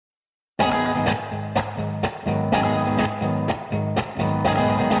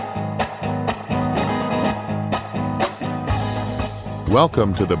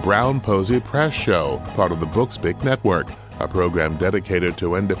Welcome to the Brown Posey Press Show, part of the Bookspeak Network, a program dedicated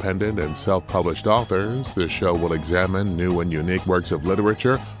to independent and self-published authors. This show will examine new and unique works of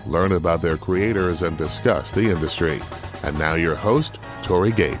literature, learn about their creators, and discuss the industry. And now your host,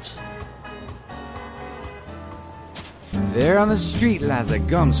 Tori Gates. There on the street lies a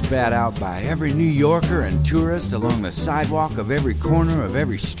gum spat out by every New Yorker and tourist along the sidewalk of every corner of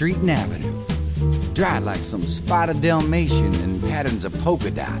every street and avenue. Dried like some spotted Dalmatian in patterns of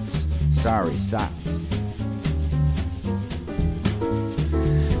polka dots. Sorry sots.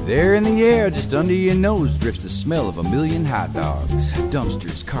 There in the air, just under your nose, drifts the smell of a million hot dogs.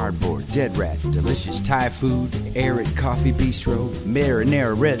 Dumpsters, cardboard, dead rat, delicious Thai food, arid coffee bistro,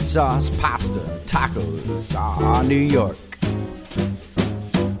 marinara red sauce, pasta, tacos. Ah, New York.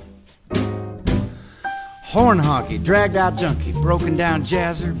 Horn honky, dragged out junkie, broken down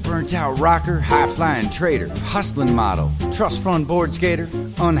jazzer, burnt out rocker, high flying trader, hustling model, trust fund board skater,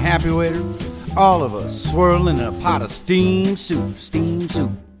 unhappy waiter. All of us swirling in a pot of steam soup, steam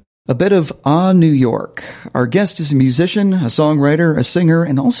soup. A bit of New York. Our guest is a musician, a songwriter, a singer,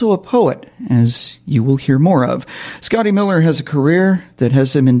 and also a poet, as you will hear more of. Scottie Miller has a career that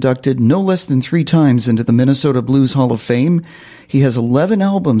has him inducted no less than 3 times into the Minnesota Blues Hall of Fame. He has 11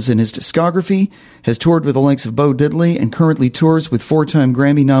 albums in his discography, has toured with the likes of Bo Diddley, and currently tours with 4-time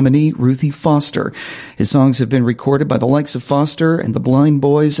Grammy nominee Ruthie Foster. His songs have been recorded by the likes of Foster and the Blind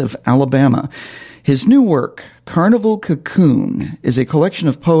Boys of Alabama. His new work, Carnival Cocoon, is a collection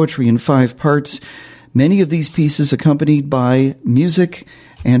of poetry in 5 parts, many of these pieces accompanied by music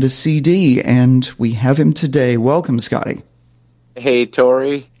and a CD, and we have him today. Welcome, Scottie. Hey,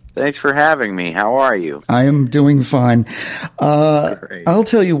 Tori. Thanks for having me. How are you? I am doing fine. I'll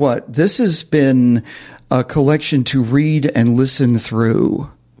tell you what, this has been a collection to read and listen through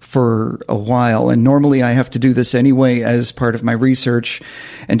for a while, and normally I have to do this anyway as part of my research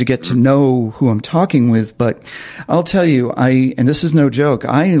and to get to know who I'm talking with, but I'll tell you, and this is no joke,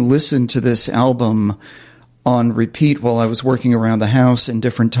 I listened to this album on repeat while I was working around the house in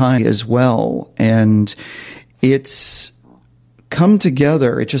different times as well, and it's come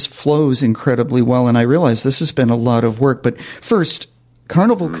together. It just flows incredibly well, and I realize this has been a lot of work. But first,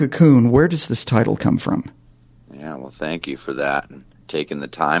 Carnival Cocoon, where does this title come from? Yeah, well, thank you for that and taking the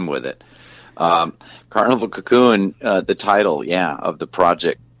time with it. Carnival Cocoon, the title, of the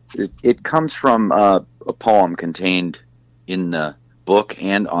project, it comes from a poem contained in the book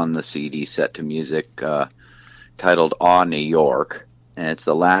and on the CD set to music titled "Aw, New York," and it's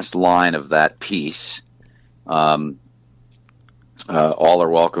the last line of that piece. All are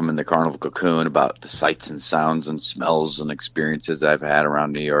welcome in the Carnival Cocoon, about the sights and sounds and smells and experiences I've had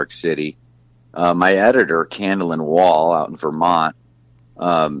around New York City. My editor, Candlin Wall, out in Vermont,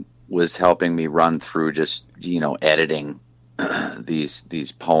 was helping me run through just, editing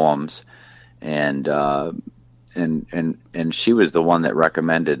these poems, and she was the one that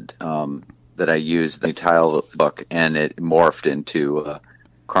recommended that I use the title of the book, and it morphed into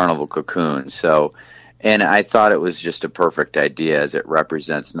Carnival Cocoon. So. And I thought it was just a perfect idea, as it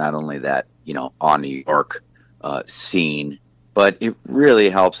represents not only that, on New York scene, but it really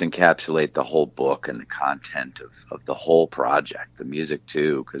helps encapsulate the whole book and the content of the whole project, the music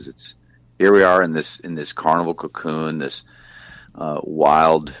too, because it's here we are in this Carnival Cocoon, this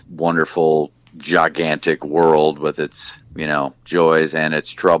wild, wonderful, gigantic world with its joys and its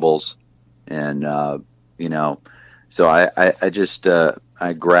troubles, and so I just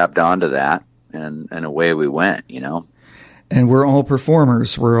I grabbed onto that. And away we went, And we're all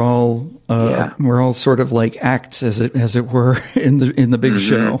performers. We're all sort of like acts, as it were, in the big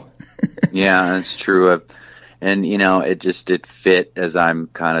show. Yeah, that's true. And it fit as I'm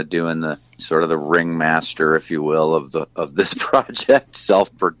kind of doing the sort of the ringmaster, if you will, of this project,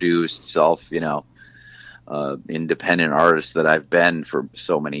 self-produced, independent artist that I've been for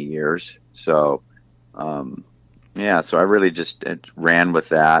so many years. So, so I really just ran with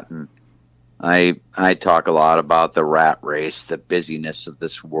that. And I talk a lot about the rat race, the busyness of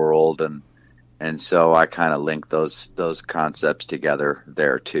this world, and so I kind of link those concepts together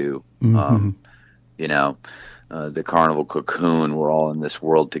there too. Mm-hmm. The Carnival Cocoon, we're all in this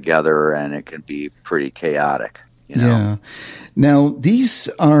world together, and it can be pretty chaotic. Yeah. Now, these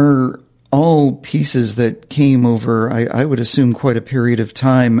are all pieces that came over, I would assume, quite a period of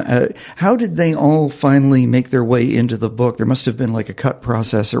time. How did they all finally make their way into the book? There must have been like a cut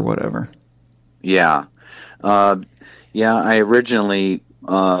process or whatever. Yeah. I originally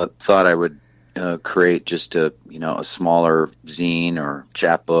thought I would create just a smaller zine or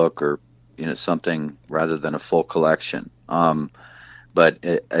chapbook or something rather than a full collection. But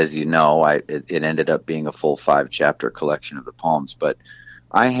as you know, it ended up being a full 5-chapter collection of the poems. But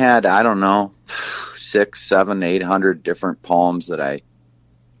I had, I don't know, 600, 700, 800 different poems that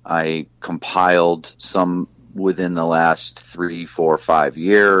I compiled, some within the last 3, 4, 5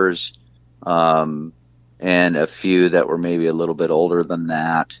 years, and a few that were maybe a little bit older than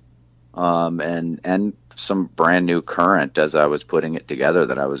that, and some brand new current as I was putting it together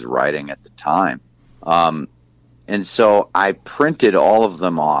that I was writing at the time. And so I printed all of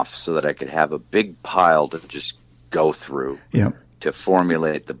them off so that I could have a big pile to just go through to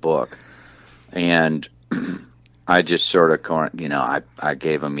formulate the book. And I just sort of, I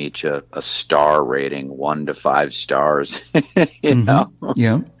gave them each a star rating, 1 to 5 stars, you know?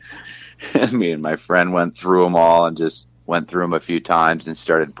 Yeah. And me and my friend went through them all and just went through them a few times and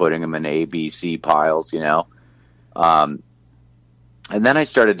started putting them in A, B, C piles, you know? And then I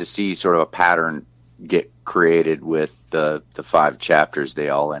started to see sort of a pattern get created with the 5 chapters they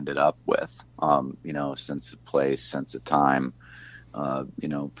all ended up with, sense of place, sense of time,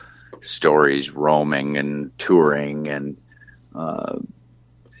 stories, roaming and touring, and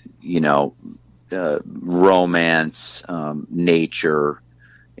romance, nature.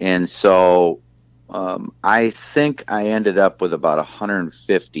 And so I think I ended up with about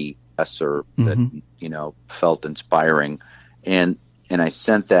 150 that felt inspiring, and I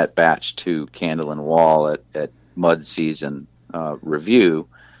sent that batch to Candle and Wall at Mud Season Review.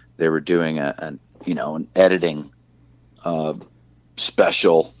 They were doing an editing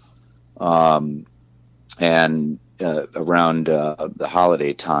special, and around the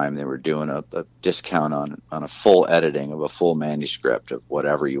holiday time, they were doing a discount on a full editing of a full manuscript of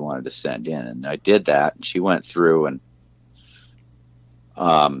whatever you wanted to send in. And I did that, and she went through,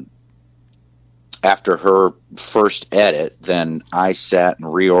 and after her first edit, then I sat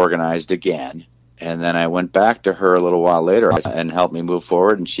and reorganized again. And then I went back to her a little while later and helped me move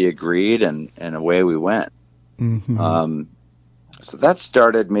forward, and she agreed, and away we went. Mm-hmm. So that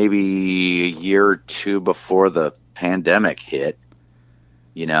started maybe a year or two before the pandemic hit,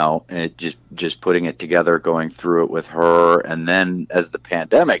 and it just putting it together, going through it with her. And then as the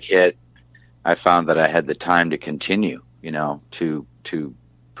pandemic hit, I found that I had the time to continue, to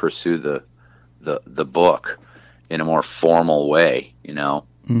pursue the book in a more formal way,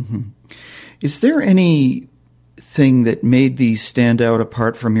 Mm-hmm. Is there anything that made these stand out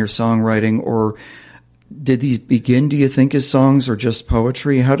apart from your songwriting, or did these begin, do you think, as songs or just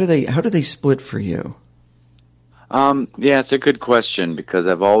poetry? How do they split for you? Yeah, it's a good question, because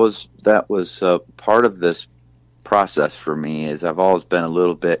that was part of this process for me, is I've always been a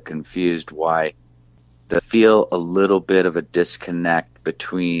little bit confused why I feel a little bit of a disconnect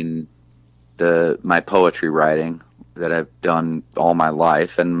between my poetry writing that I've done all my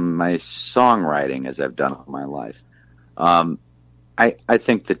life and my songwriting as I've done all my life. I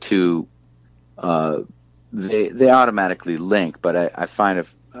think the two, they automatically link, but I find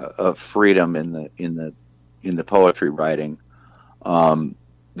a freedom in the poetry writing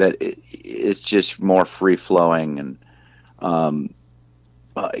that it's just more free flowing and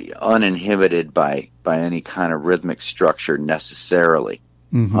uninhibited by any kind of rhythmic structure necessarily.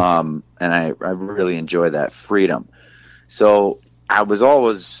 Mm-hmm. And I really enjoy that freedom. So I was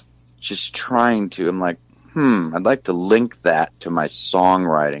always just trying to, I'm like, I'd like to link that to my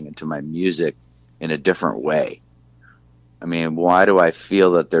songwriting and to my music in a different way. I mean, why do I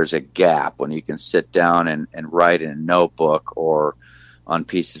feel that there's a gap when you can sit down and write in a notebook or on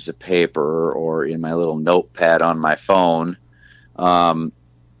pieces of paper or in my little notepad on my phone,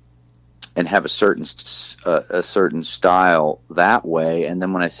 and have a certain style that way, and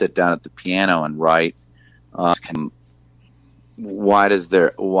then when I sit down at the piano and write, why is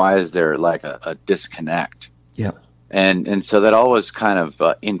there like a disconnect? Yeah, and so that always kind of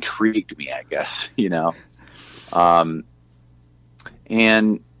intrigued me, I guess,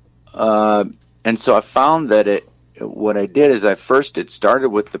 and so I found that what I did is it started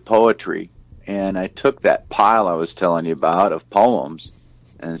with the poetry, and I took that pile I was telling you about of poems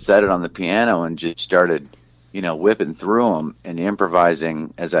and set it on the piano and just started, whipping through them and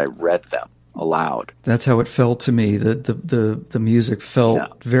improvising as I read them aloud. That's how it felt to me. The music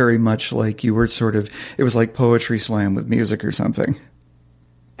felt very much like you were it was like poetry slam with music or something.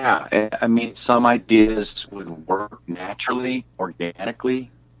 Yeah, I mean, some ideas would work naturally,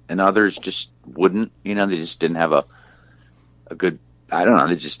 organically, and others just wouldn't. They just didn't have a good, I don't know,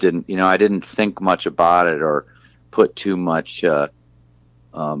 they just didn't, I didn't think much about it or put too much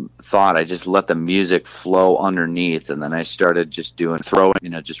thought. I just let the music flow underneath, and then I started just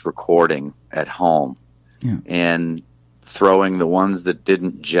just recording at home, and throwing the ones that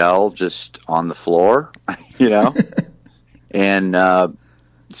didn't gel just on the floor, and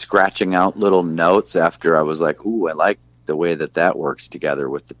scratching out little notes after I was like, ooh, I like the way that works together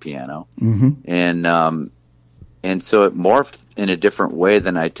with the piano. And so it morphed in a different way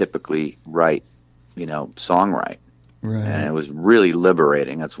than I typically write, songwrite. Right. And it was really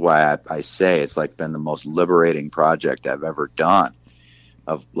liberating. That's why I say it's like been the most liberating project I've ever done.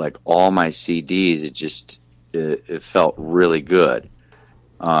 Of like all my CDs, it felt really good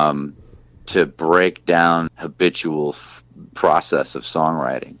to break down habitual process of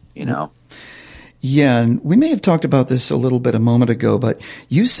songwriting, Yeah, and we may have talked about this a little bit a moment ago, but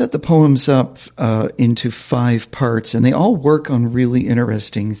you set the poems up into 5 parts, and they all work on really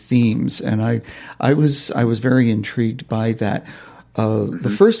interesting themes. And I was very intrigued by that.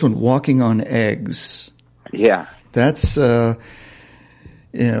 The first one, "Walking on Eggs." Yeah, that's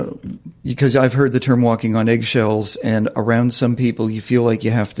because I've heard the term "walking on eggshells," and around some people, you feel like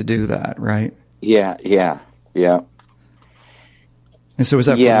you have to do that, right? Yeah. And so is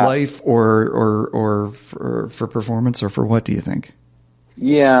that for life or for performance, or for what do you think?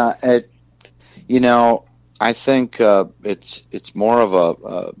 Yeah, I think it's more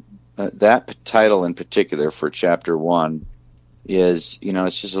of that title in particular for chapter 1 is,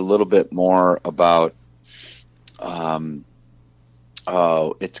 it's just a little bit more about,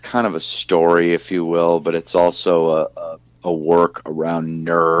 it's kind of a story, if you will, but it's also a work around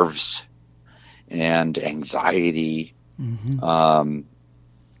nerves and anxiety.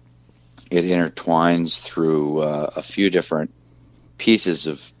 It intertwines through a few different pieces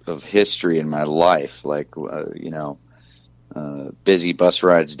of history in my life, like busy bus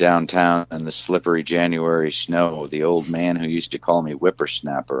rides downtown in the slippery January snow. The old man who used to call me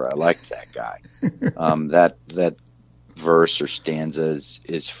whippersnapper, I liked that guy. That verse or stanza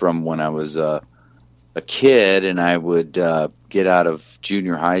is from when I was a kid, and I would get out of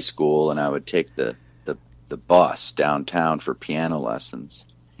junior high school, and I would take the bus downtown for piano lessons.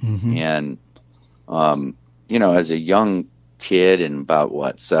 And, as a young kid in about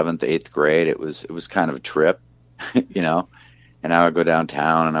 7th, 8th grade, it was kind of a trip, and I would go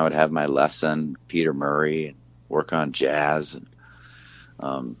downtown and I would have my lesson, Peter Murray, and work on jazz. And,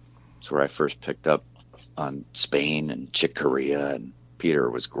 that's where I first picked up on Spain and Chick Corea, and Peter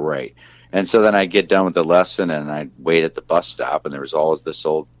was great. And so then I'd get done with the lesson and I'd wait at the bus stop, and there was always this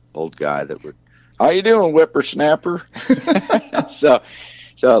old guy that would, "How you doing, whippersnapper?" So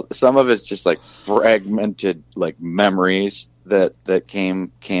some of it's just like fragmented, like memories that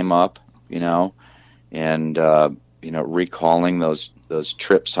came up, and recalling those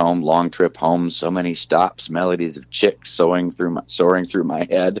trips home, long trip home, so many stops, melodies of chicks soaring through my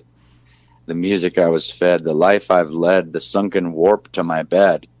head, the music I was fed, the life I've led, the sunken warp to my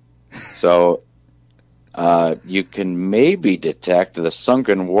bed. So you can maybe detect the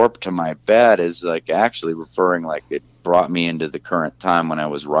sunken warp to my bed is like actually referring, like it brought me into the current time when I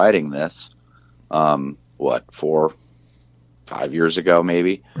was writing this, 4-5 years ago,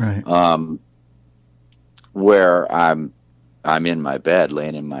 maybe, right. Where I'm in my bed,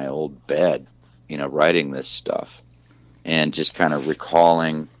 laying in my old bed, writing this stuff, and just kind of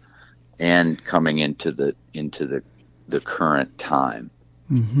recalling and coming into the current time,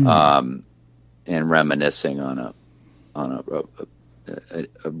 and reminiscing on a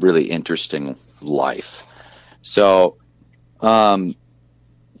really interesting life. So,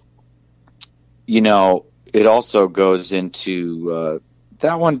 it also goes into,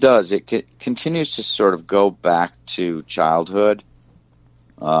 that one does, it continues to sort of go back to childhood.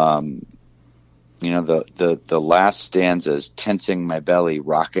 The last stanza is tensing my belly,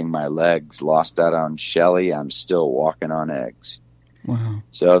 rocking my legs, lost out on Shelley, I'm still walking on eggs. Wow.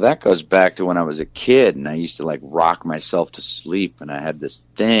 So that goes back to when I was a kid, and I used to like rock myself to sleep, and I had this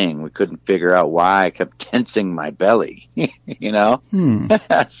thing, we couldn't figure out why I kept tensing my belly,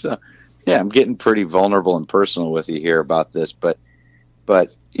 So yeah, I'm getting pretty vulnerable and personal with you here about this, but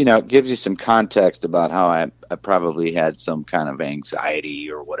it gives you some context about how I probably had some kind of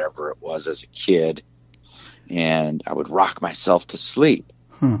anxiety or whatever it was as a kid, and I would rock myself to sleep.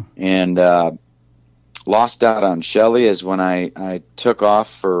 And lost out on Shelley is when I took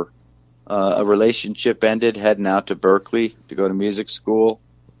off for a relationship ended, heading out to Berklee to go to music school.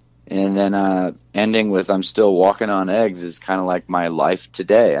 And then ending with I'm still walking on eggs is kind of like my life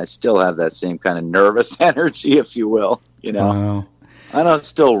today. I still have that same kind of nervous energy, if you will. Wow. I don't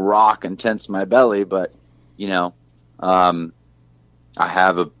still rock and tense my belly, but, I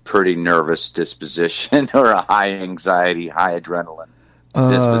have a pretty nervous disposition or a high anxiety, high adrenaline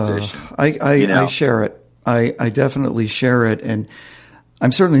disposition. I share it. I definitely share it. And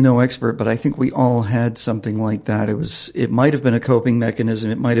I'm certainly no expert, but I think we all had something like that. It might have been a coping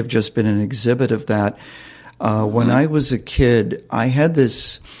mechanism. It might have just been an exhibit of that. When I was a kid, I had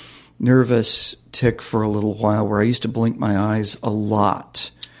this nervous tic for a little while where I used to blink my eyes a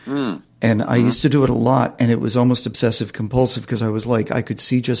lot. And I used to do it a lot, and it was almost obsessive compulsive because I was like, I could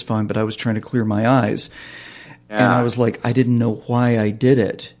see just fine, but I was trying to clear my eyes. Yeah. And I was like, I didn't know why I did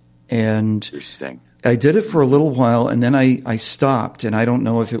it. And interesting. I did it for a little while, and then I stopped, and I don't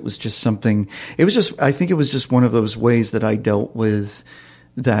know if it was just something. I think it was just one of those ways that I dealt with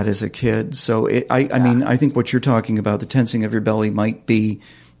that as a kid. So I mean, I think what you're talking about, the tensing of your belly, might be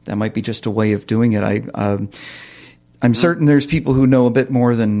just a way of doing it. I'm certain there's people who know a bit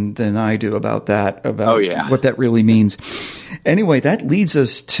more than I do about that, what that really means. Anyway, that leads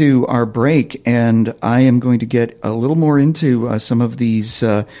us to our break, and I am going to get a little more into some of these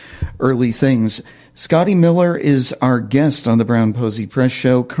early things. Scottie Miller is our guest on the Brown Posey Press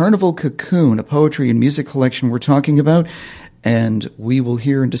Show. Carnival Cocoon, a poetry and music collection we're talking about, and we will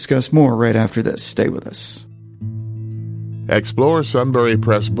hear and discuss more right after this. Stay with us. Explore Sunbury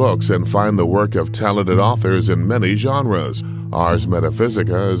Press books and find the work of talented authors in many genres. Ars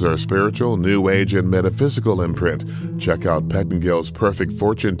Metaphysica is our spiritual, new age, and metaphysical imprint. Check out Pettengill's Perfect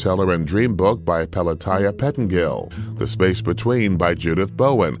Fortune Teller and Dream Book by Pelatiah Pettengill, The Space Between by Judith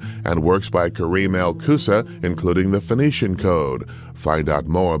Bowen, and works by Kareem El Kousa, including the Phoenician Code. Find out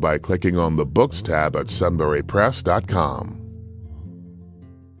more by clicking on the Books tab at sunburypress.com.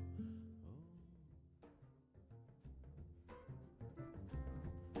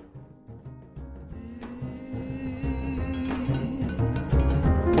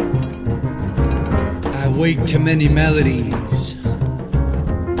 I wake to many melodies.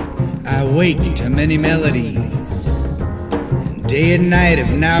 I wake to many melodies. And day and night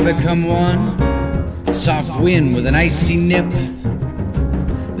have now become one. Soft wind with an icy nip.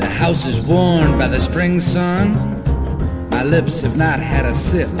 The house is warmed by the spring sun. My lips have not had a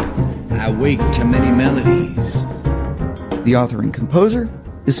sip. I wake to many melodies. The author and composer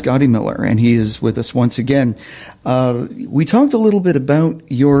is Scottie Miller, and he is with us once again. We talked a little bit about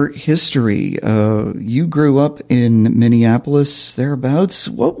your history. You grew up in Minneapolis, thereabouts.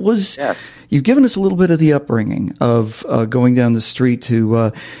 What was... Yes. You've given us a little bit of the upbringing of going down the street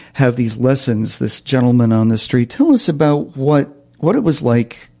to have these lessons, this gentleman on the street. Tell us about what it was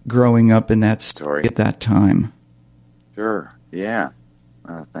like growing up in that story at that time. Sure, yeah.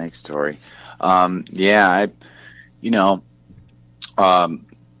 Thanks, Tori.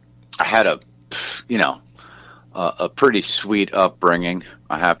 I had a pretty sweet upbringing,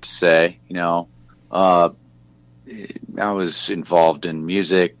 I have to say. I was involved in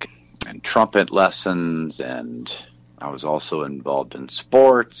music and trumpet lessons, and I was also involved in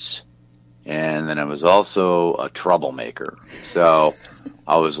sports, and then I was also a troublemaker. So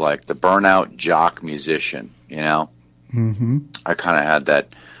I was like the burnout jock musician, Mm-hmm. I kind of had that,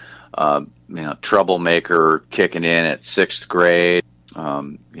 troublemaker kicking in at 6th grade.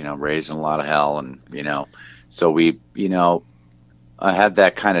 Raising a lot of hell, and so I had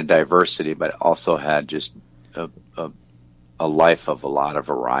that kind of diversity, but also had just a life of a lot of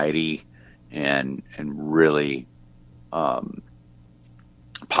variety and really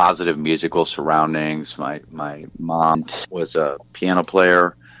positive musical surroundings. My mom was a piano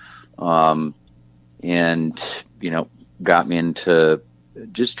player, and got me into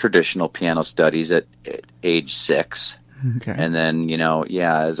just traditional piano studies at age 6. Okay. And then,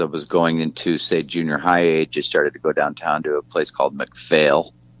 as I was going into, say, junior high age, I started to go downtown to a place called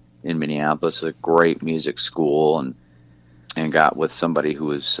McPhail in Minneapolis, a great music school, and got with somebody who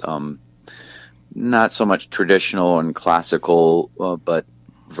was not so much traditional and classical, but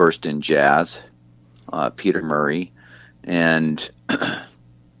versed in jazz, Peter Murray. And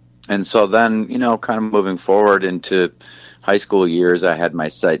so then, kind of moving forward into high school years, I had my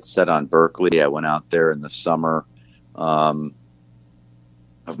sights set on Berklee. I went out there in the summer of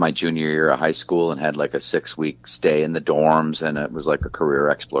my junior year of high school and had like a 6-week stay in the dorms, and it was like a career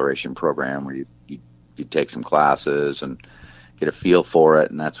exploration program where you take some classes and get a feel for it,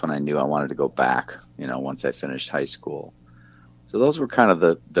 and that's when I knew I wanted to go back, once I finished high school. So those were kind of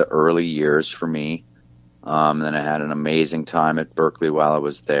the early years for me. Then I had an amazing time at Berklee while I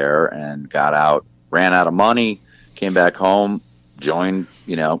was there, and got out, ran out of money, came back home,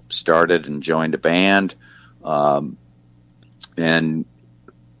 started and joined a band. And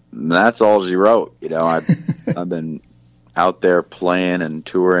that's all she wrote. I've been out there playing and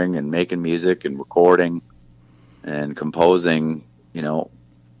touring and making music and recording and composing,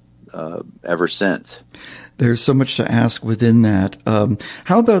 ever since. There's so much to ask within that.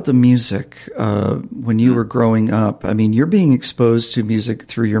 How about the music when you were growing up? I mean, you're being exposed to music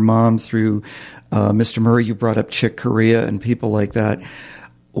through your mom, through Mr. Murray. You brought up Chick Corea and people like that.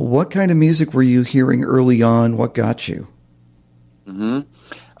 What kind of music were you hearing early on? What got you?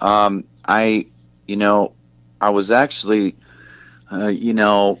 I was actually,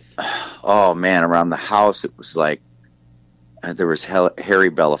 oh man, around the house it was like there was Harry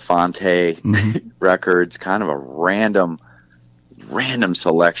Belafonte records, kind of a random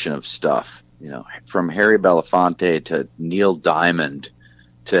selection of stuff, from Harry Belafonte to Neil Diamond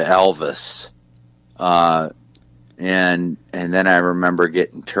to Elvis, and then I remember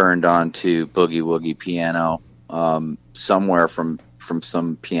getting turned on to boogie woogie piano somewhere from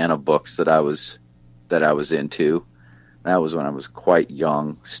some piano books that I was into. That was when I was quite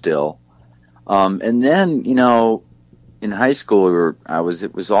young still. And then, in high school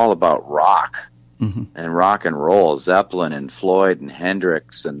it was all about rock and rock and roll, Zeppelin and Floyd and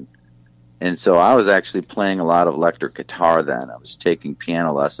Hendrix, and so I was actually playing a lot of electric guitar then. I was taking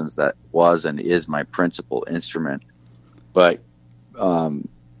piano lessons. That was and is my principal instrument. But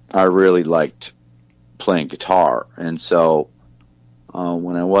I really liked playing guitar. And so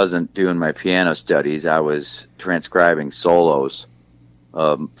when I wasn't doing my piano studies, I was transcribing solos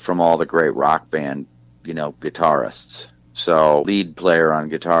from all the great rock band, guitarists. So lead player on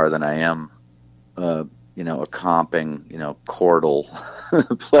guitar than I am, a comping, chordal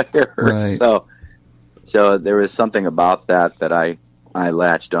player. Right. So there was something about that I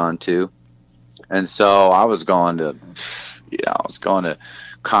latched on to. And so I was going to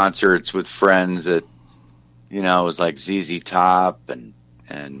concerts with friends at, it was like ZZ Top and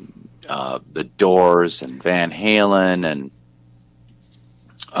The Doors and Van Halen and,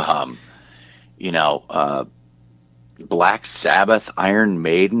 Black Sabbath, Iron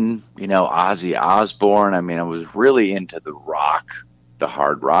Maiden, Ozzy Osbourne. I mean, I was really into the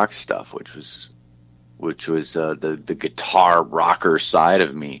hard rock stuff, which was the guitar rocker side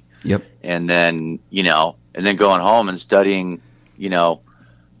of me. Yep. And then going home and studying, Bill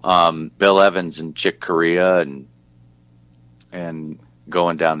Evans and Chick Corea and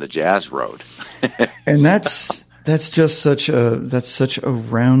going down the jazz road. And that's just such a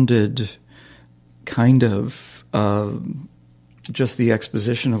rounded kind of just the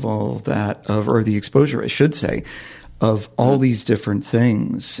exposition of all of that, or the exposure, I should say, of all these different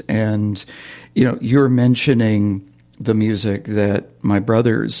things. And, you're mentioning the music that my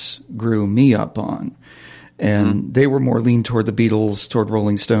brothers grew me up on. And they were more leaned toward the Beatles, toward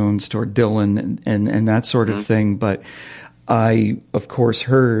Rolling Stones, toward Dylan, and that sort of thing. But I, of course,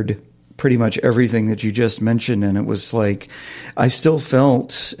 heard pretty much everything that you just mentioned, and it was like I still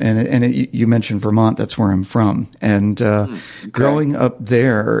felt, you mentioned Vermont, that's where I'm from, and growing up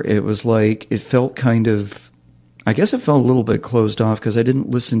there, it was like it felt kind of, I guess it felt a little bit closed off because I didn't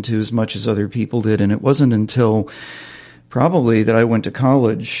listen to as much as other people did, and it wasn't until probably that I went to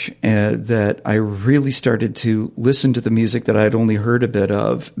college that I really started to listen to the music that I'd only heard a bit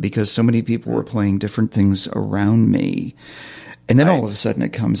of because so many people were playing different things around me. And then all of a sudden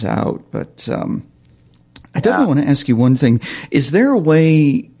it comes out. But I definitely want to ask you one thing. Is there a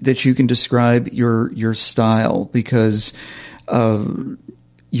way that you can describe your style? Because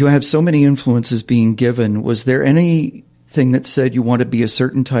you have so many influences being given. Was there anything that said you want to be a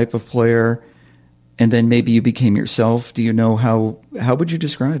certain type of player and then maybe you became yourself? Do you know how would you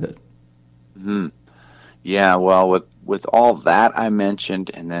describe it? Mm-hmm. Yeah, well, with all that I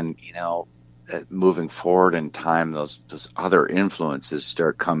mentioned, and then, moving forward in time, those other influences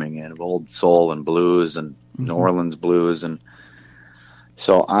start coming in of old soul and blues and New Orleans blues. And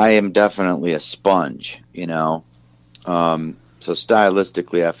so I am definitely a sponge, So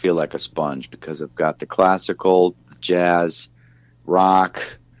stylistically, I feel like a sponge because I've got the classical, jazz, rock,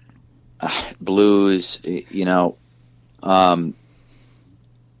 blues,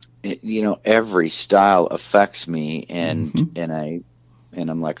 every style affects me, and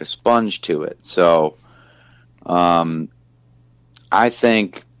I'm like a sponge to it. So, I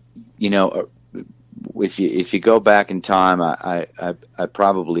think, if you go back in time, I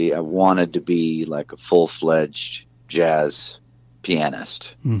wanted to be like a full-fledged jazz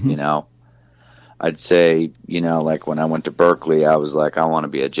pianist, I'd say, like when I went to Berklee, I was like, I want to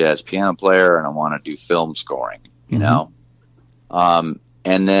be a jazz piano player and I want to do film scoring,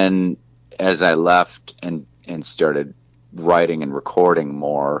 and then as I left and started writing and recording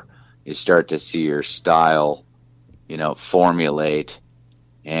more, you start to see your style, formulate.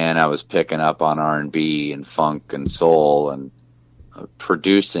 And I was picking up on R&B and funk and soul and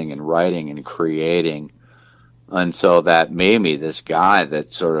producing and writing and creating. And so that made me this guy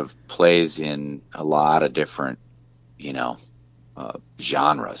that sort of plays in a lot of different,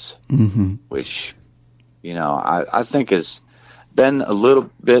 genres, which, I think has been a little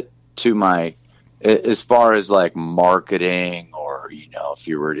bit to my, as far as like marketing or, if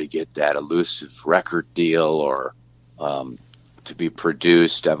you were to get that elusive record deal or to be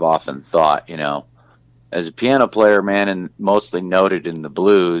produced, I've often thought, as a piano player, man, and mostly noted in the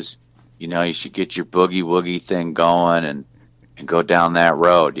blues, you should get your boogie woogie thing going and go down that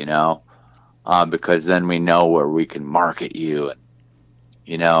road, because then we know where we can market you.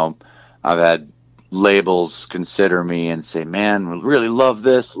 And, I've had labels consider me and say, man, we really love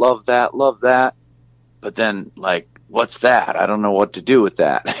this, love that, love that. But then, like, what's that? I don't know what to do with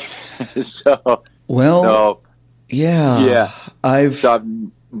that. Yeah. I've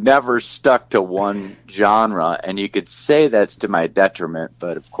never stuck to one genre, and you could say that's to my detriment.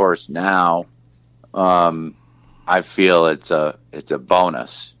 But of course, now I feel it's a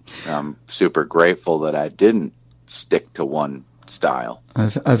bonus. I'm super grateful that I didn't stick to one style.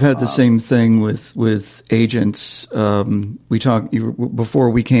 I've had the same thing with agents. We talked before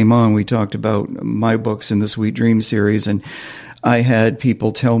we came on. We talked about my books in the Sweet Dream series, and I had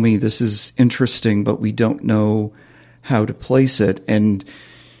people tell me this is interesting, but we don't know how to place it. And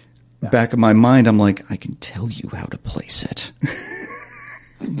back of my mind, I'm like, I can tell you how to place it,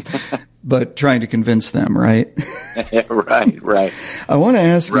 but trying to convince them, right? Right. I want to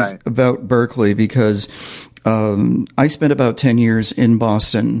ask you about Berklee because I spent about 10 years in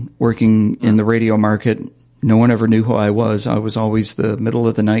Boston working in the radio market. No one ever knew who I was. I was always the middle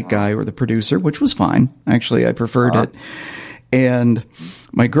of the night guy or the producer, which was fine. Actually, I preferred it. And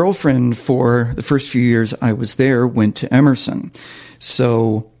my girlfriend, for the first few years I was there, went to Emerson.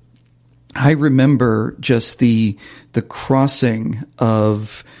 So I remember just the crossing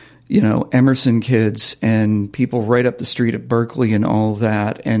of, Emerson kids and people right up the street at Berklee and all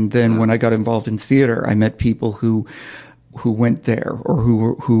that. And then when I got involved in theater, I met people who went there or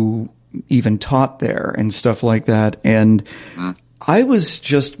who even taught there and stuff like that. And I was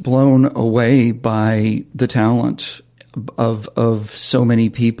just blown away by the talent of so many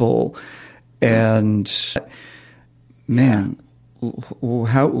people. And man,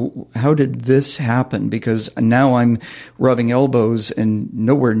 how did this happen? Because now I'm rubbing elbows and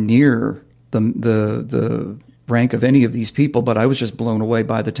nowhere near the rank of any of these people, but I was just blown away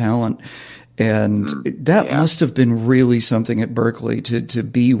by the talent. And that must have been really something at Berklee to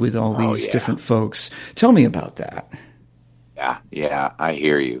be with all these different folks. Tell me about that. Yeah, I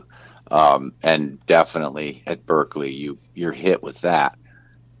hear you. And definitely at Berklee, you're hit with that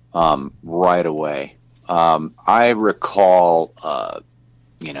right away. I recall,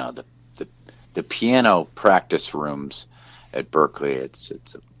 the piano practice rooms at Berklee. It's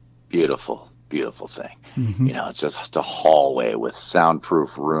a beautiful, beautiful thing. Mm-hmm. It's just a hallway with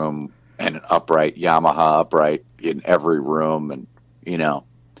soundproof room and an Yamaha upright in every room, and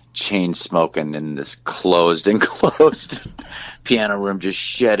chain smoking in this enclosed piano room, just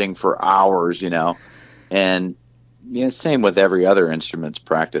shedding for hours. And same with every other instrument's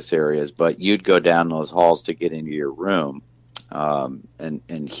practice areas, but you'd go down those halls to get into your room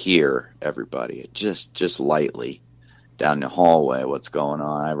and hear everybody just lightly down the hallway what's going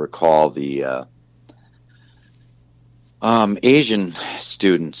on. I recall the Asian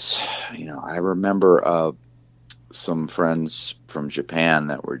students. I remember some friends from Japan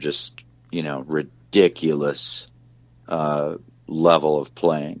that were just ridiculous level of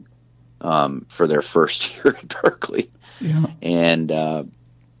playing for their first year at Berklee. Yeah. And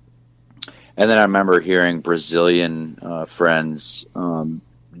then I remember hearing Brazilian friends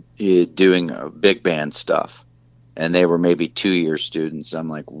doing big band stuff, and they were maybe 2-year students. I'm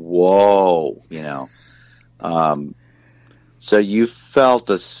like, whoa, so you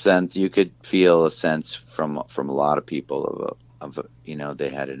felt a sense, you could feel a sense from a lot of people of they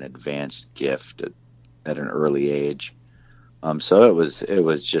had an advanced gift at an early age. So it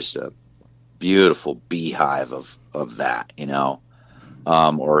was just a beautiful beehive of that,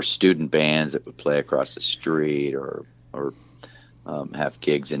 or student bands that would play across the street or have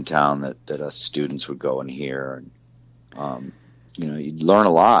gigs in town that us students would go and hear. And, you'd learn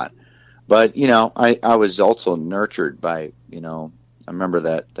a lot. But, I was also nurtured by, I remember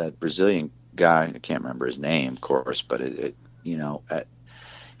that Brazilian guy, I can't remember his name, of course, but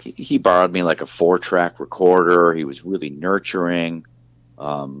he borrowed me like a 4-track recorder. He was really nurturing.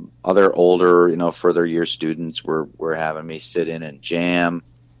 Other older, further year students were having me sit in and jam,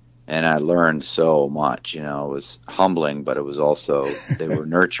 and I learned so much. It was humbling, but it was also, they were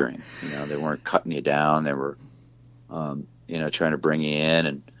nurturing. They weren't cutting you down. They were, trying to bring you in,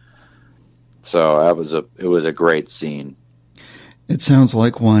 and so it was a great scene. It sounds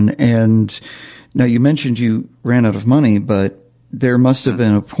like one. And now you mentioned you ran out of money, but there must have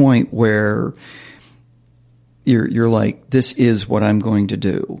been a point where you're like, this is what I'm going to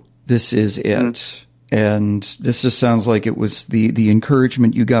do. This is it. And this just sounds like it was the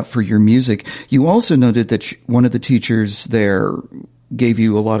encouragement you got for your music. You also noted that one of the teachers there gave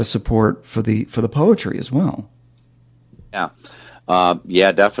you a lot of support for the poetry as well. Yeah.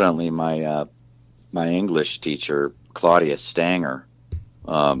 Yeah, definitely. My English teacher, Claudia Stanger,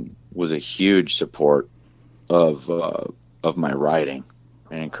 was a huge support of my writing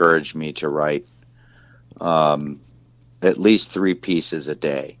and encouraged me to write at least 3 pieces a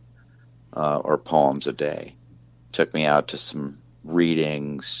day. Or poems a day. Took me out to some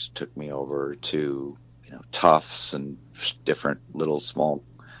readings, took me over to Tufts and different little small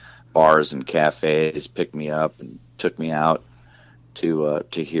bars and cafes, picked me up and took me out to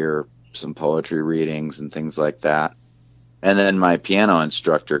hear some poetry readings and things like that. And then my piano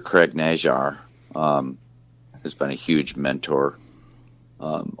instructor, Craig Najar, has been a huge mentor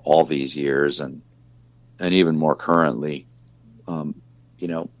all these years, and even more currently,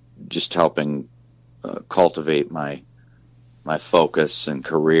 just helping cultivate my focus and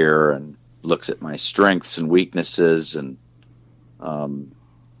career, and looks at my strengths and weaknesses, and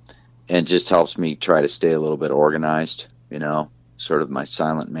just helps me try to stay a little bit organized, sort of my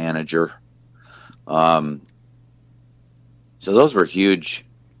silent manager. So those were huge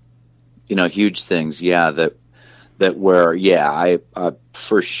things. Yeah. That where, yeah, I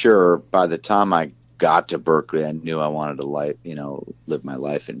for sure, by the time I got to Berklee, I knew I wanted to live my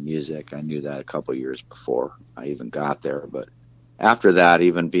life in music. I knew that a couple years before I even got there. But after that,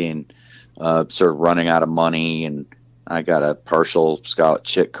 even being sort of running out of money, and I got a partial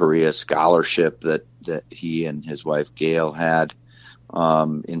Chick Corea scholarship that he and his wife Gail had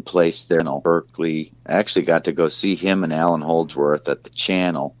in place there in Berklee. I actually got to go see him and Alan Holdsworth at the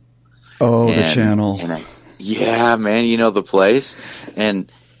Channel. Oh, the Channel. Yeah, man, the place.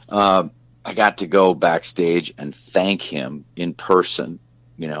 And I got to go backstage and thank him in person,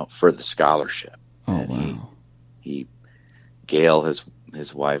 for the scholarship. Oh, and wow. Gail,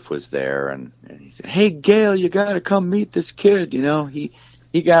 his wife, was there, and he said, "Hey, Gail, you got to come meet this kid.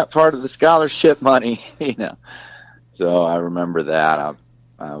 He got part of the scholarship money." So I remember that.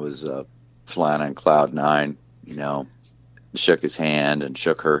 I was flying on cloud 9. Shook his hand and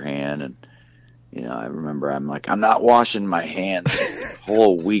shook her hand, and I remember I'm like, I'm not washing my hands the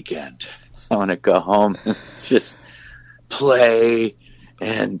whole weekend. I want to go home and just play,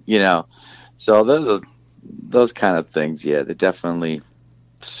 and so those kind of things. Yeah, they definitely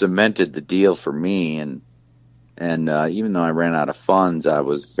cemented the deal for me, and even though I ran out of funds, I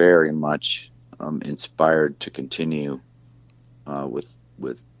was very much inspired to continue with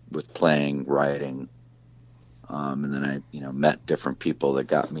playing, writing, and then I met different people that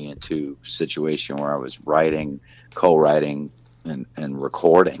got me into a situation where I was writing, co-writing, and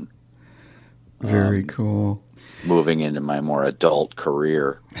recording. Very cool. Moving into my more adult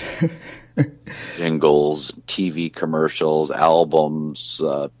career. Jingles, TV commercials, albums,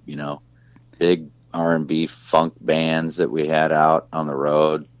 big R&B funk bands that we had out on the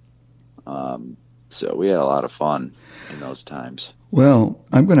road. So we had a lot of fun in those times. Well,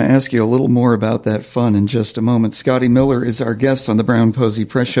 I'm going to ask you a little more about that fun in just a moment. Scottie Miller is our guest on the Brown Posey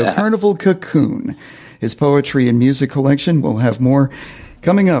Press Show. Carnival Cocoon, his poetry and music collection. We'll have more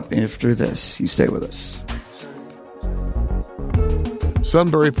coming up after this. You stay with us.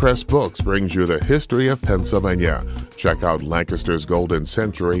 Sunbury Press Books brings you the history of Pennsylvania. Check out Lancaster's Golden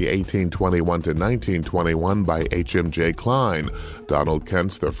Century, 1821 to 1921 by H.M.J. Klein, Donald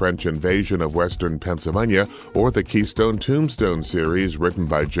Kent's The French Invasion of Western Pennsylvania, or the Keystone Tombstone series written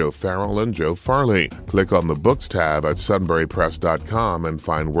by Joe Farrell and Joe Farley. Click on the Books tab at sunburypress.com and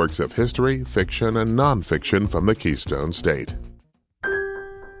find works of history, fiction, and nonfiction from the Keystone State.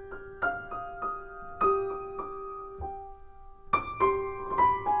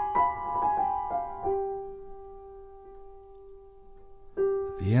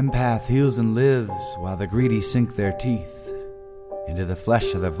 The empath heals and lives while the greedy sink their teeth into the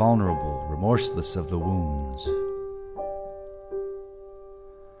flesh of the vulnerable, remorseless of the wounds.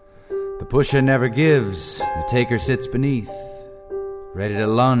 The pusher never gives, the taker sits beneath, ready to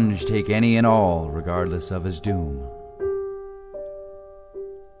lunge, take any and all, regardless of his doom.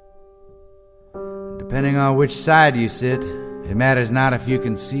 Depending on which side you sit, it matters not if you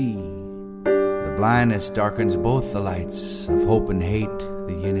can see. The blindness darkens both the lights of hope and hate,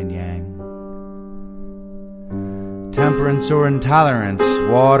 the yin and yang. Temperance or intolerance,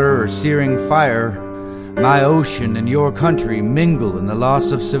 water or searing fire, my ocean and your country mingle in the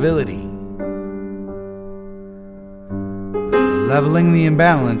loss of civility. Leveling the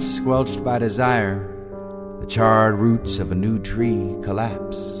imbalance squelched by desire, the charred roots of a new tree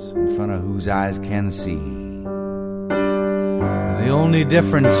collapse in front of whose eyes can see. The only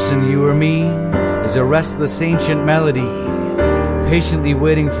difference in you or me is a restless ancient melody, patiently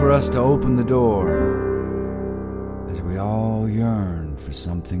waiting for us to open the door, as we all yearn for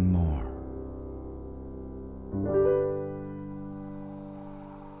something more.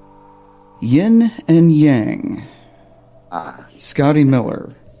 Yin and Yang. Scottie Miller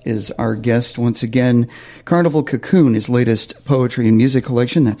is our guest once again. Carnival Cocoon, his latest poetry and music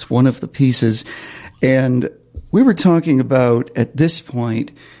collection. That's one of the pieces. And we were talking about, at this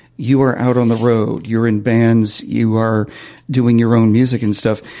point, you are out on the road. You're in bands. You are doing your own music and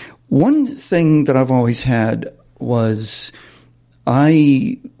stuff. One thing that I've always had was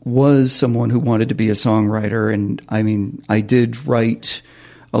I was someone who wanted to be a songwriter. And I mean, I did write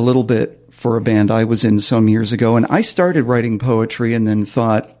a little bit for a band I was in some years ago. And I started writing poetry and then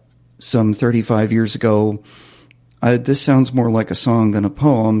thought some 35 years ago, this sounds more like a song than a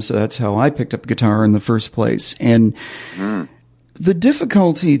poem. So that's how I picked up guitar in the first place. And the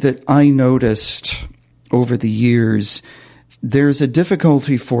difficulty that I noticed over the years, there's a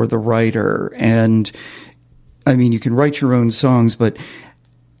difficulty for the writer. And I mean, you can write your own songs, but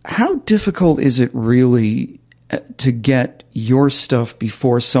how difficult is it really to get your stuff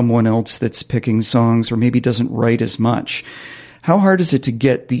before someone else that's picking songs or maybe doesn't write as much? How hard is it to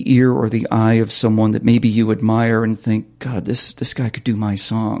get the ear or the eye of someone that maybe you admire and think, God, this guy could do my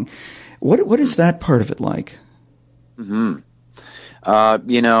song? What is that part of it like? You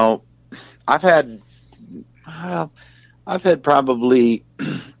know, I've had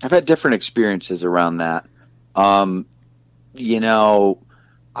different experiences around that. You know,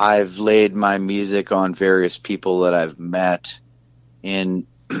 I've laid my music on various people that I've met in,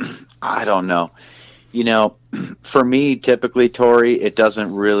 I don't know. You know, for me, typically, Tori, it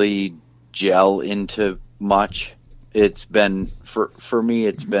doesn't really gel into much. It's been, for me,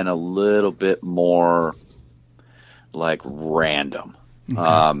 it's been a little bit more like random.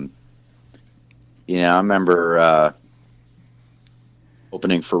 Okay. You know, I remember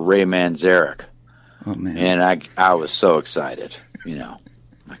opening for Ray Manzarek. Oh, man. And I was so excited, you know.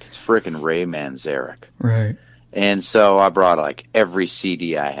 Like, it's freaking Ray Manzarek. Right. And so I brought like every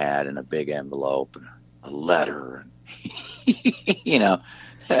CD I had in a big envelope and a letter, and you know,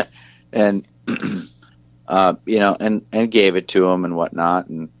 and you know, and gave it to him and whatnot.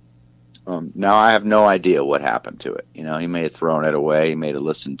 And now I have no idea what happened to it. You know, he may have thrown it away. He may have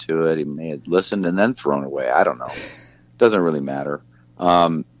listened to it. He may have listened and then thrown it away. I don't know. Doesn't really matter.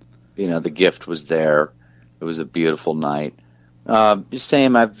 You know, the gift was there. It was a beautiful night.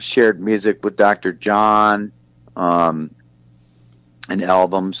 Same, I've shared music with Dr. John, and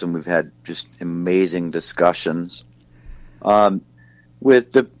albums, and we've had just amazing discussions.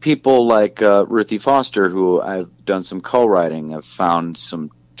 With the people like Ruthie Foster, who I've done some co-writing, I've found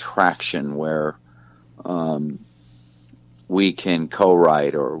some traction where we can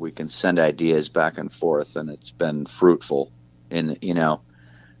co-write or we can send ideas back and forth, and it's been fruitful. In you know,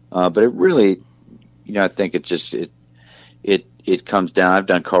 but it really, you know, I think it just it comes down. I've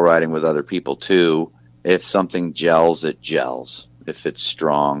done co-writing with other people too. If something gels, it gels. If it's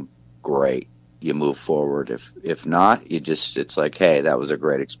strong, great. You move forward. If not, it's like, hey, that was a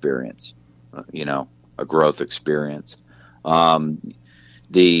great experience. You know, a growth experience. You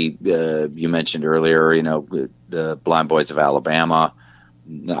mentioned earlier, you know, the Blind Boys of Alabama.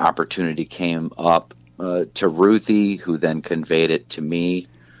 The opportunity came up to Ruthie, who then conveyed it to me.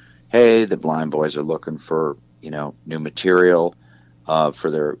 Hey, the Blind Boys are looking for, you know, new material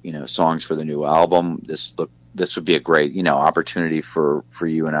for their, you know, songs for the new album. This would be a great, you know, opportunity for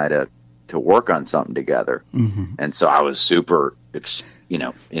you and I to work on something together. Mm-hmm. And so I was super, you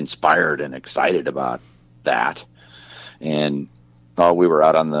know, inspired and excited about that. And we were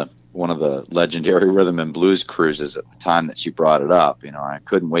out on one of the legendary rhythm and blues cruises at the time that she brought it up. You know, I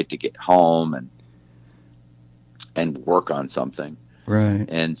couldn't wait to get home and work on something. Right.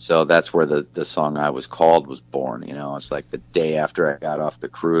 And so that's where the song I Was Called was born. You know, it's like the day after I got off the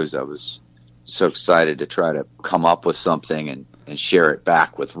cruise, I was so excited to try to come up with something and share it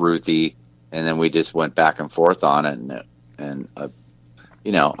back with Ruthie. And then we just went back and forth on it. And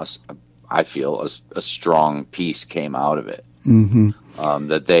you know, I feel a strong piece came out of it. Mm-hmm.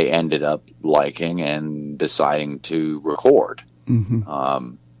 That they ended up liking and deciding to record.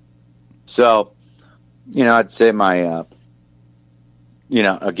 Mm-hmm. So, you know, I'd say my, you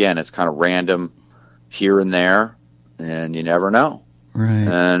know, again, it's kind of random here and there, and you never know. Right.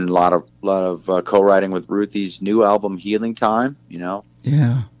 And a lot of co-writing with Ruthie's new album, Healing Time. You know.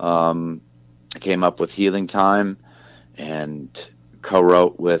 Yeah. I came up with Healing Time, and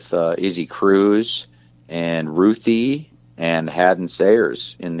co-wrote with Izzy Cruz and Ruthie and Haddon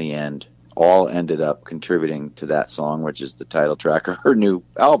Sayers in the end. All ended up contributing to that song, which is the title track of her new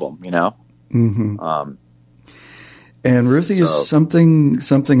album, you know? Mm-hmm. And Ruthie is something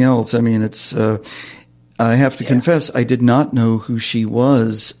else. I mean, it's. I have to confess, I did not know who she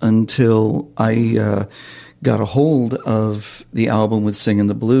was until I got a hold of the album with Singin'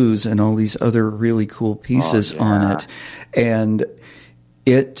 the Blues and all these other really cool pieces on it. And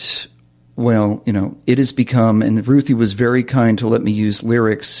it, well, you know, it has become, and Ruthie was very kind to let me use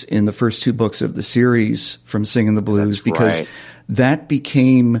lyrics in the first 2 books of the series from Singin' the Blues. That's because that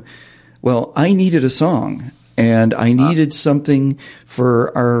became, well, I needed a song. And I needed something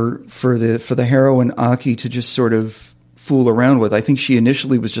for the heroine Aki to just sort of fool around with. I think she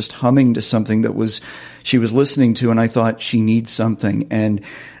initially was just humming to something that she was listening to, and I thought she needs something. And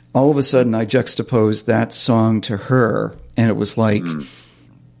all of a sudden, I juxtaposed that song to her, and it was like,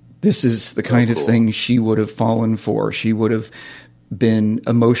 this is the kind of thing she would have fallen for. She would have been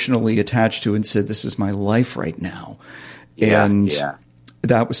emotionally attached to and said, "This is my life right now."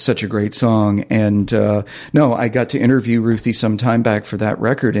 That was such a great song. And no, I got to interview Ruthie some time back for that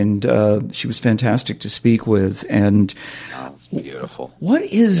record, and she was fantastic to speak with. And it's beautiful. When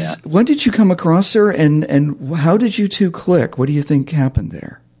did you come across her, and how did you two click? What do you think happened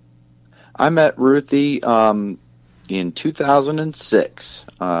there? I met Ruthie in 2006.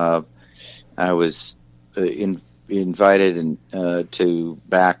 I was invited to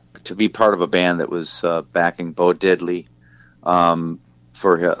be part of a band that was backing Bo Diddley.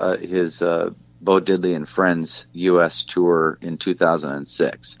 For his Bo Diddley and Friends U.S. tour in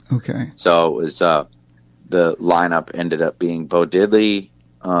 2006. Okay. So it was the lineup ended up being Bo Diddley,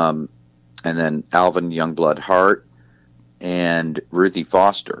 and then Alvin Youngblood Hart, and Ruthie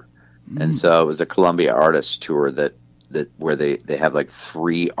Foster. And so it was a Columbia Artists tour that where they have like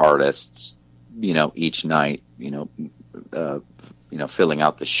 3 artists, you know, each night, filling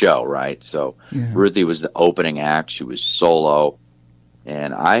out the show, right? So Ruthie was the opening act. She was solo.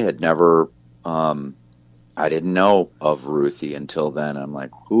 And I had never, I didn't know of Ruthie until then. I'm like,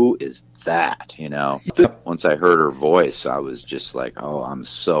 who is that? You know, once I heard her voice, I was just like, oh, I'm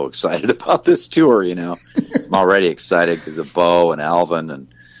so excited about this tour. You know, I'm already excited because of Bo and Alvin,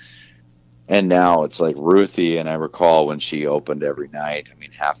 and now it's like Ruthie. And I recall when she opened every night, I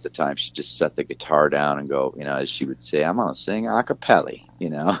mean, half the time she'd just set the guitar down and go, you know, as she would say, I'm going to sing a cappella, you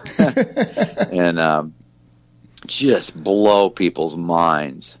know, and, just blow people's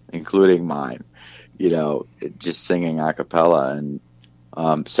minds, including mine, you know, just singing a cappella. And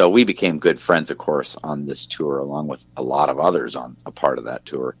so we became good friends, of course, on this tour, along with a lot of others on a part of that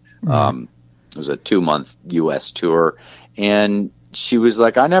tour. It was a 2-month U.S. tour. And she was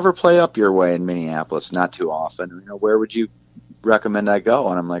like, I never play up your way in Minneapolis, not too often. You know, where would you recommend I go?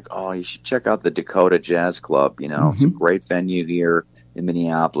 And I'm like, oh, you should check out the Dakota Jazz Club. You know, it's a great venue here in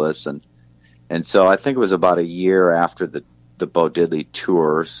Minneapolis. And so I think it was about a year after the Bo Diddley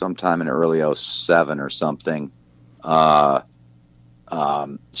tour, sometime in early 2007 or something,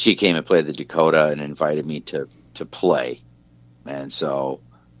 she came and played the Dakota and invited me to play. And so,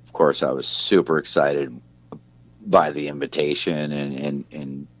 of course, I was super excited by the invitation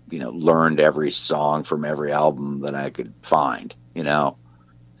and you know, learned every song from every album that I could find, you know.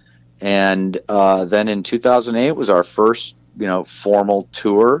 And then in 2008 was our first, you know, formal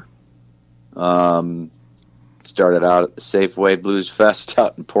tour. Started out at the Safeway Blues Fest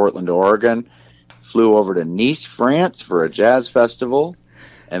out in Portland, Oregon, flew over to Nice, France for a jazz festival,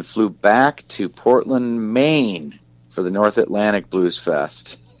 and flew back to Portland, Maine for the North Atlantic Blues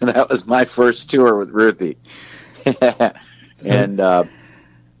Fest. And that was my first tour with Ruthie. And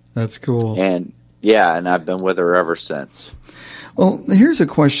that's cool. And yeah, and I've been with her ever since. Well, here's a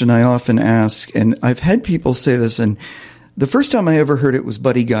question I often ask, and I've had people say this, and the first time I ever heard it was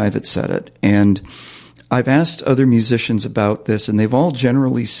Buddy Guy that said it. And I've asked other musicians about this, and they've all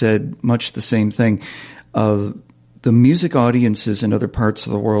generally said much the same thing. The music audiences in other parts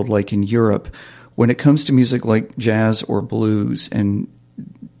of the world, like in Europe, when it comes to music like jazz or blues, and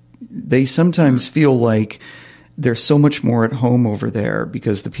they sometimes feel like they're so much more at home over there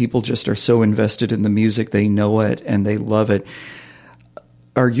because the people just are so invested in the music, they know it and they love it.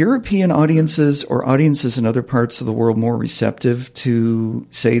 Are European audiences or audiences in other parts of the world more receptive to,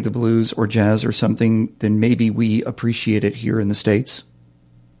 say, the blues or jazz or something than maybe we appreciate it here in the States?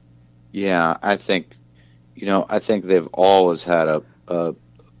 Yeah, I think they've always had a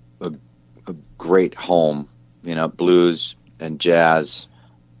great home, you know, blues and jazz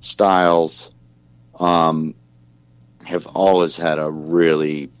styles have always had a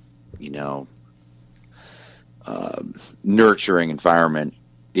really, you know, nurturing environment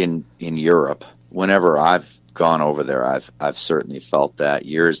in Europe. Whenever I've gone over there, I've certainly felt that.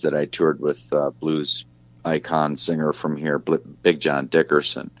 Years that I toured with blues icon singer from here, Big John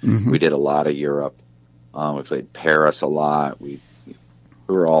Dickerson. Mm-hmm. We did a lot of Europe. We played Paris a lot. We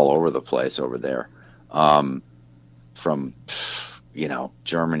were all over the place over there, from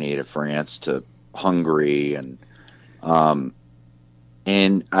Germany to France to Hungary, and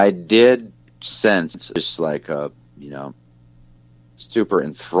I did sense just like super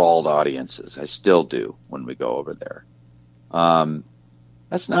enthralled audiences. I still do when we go over there.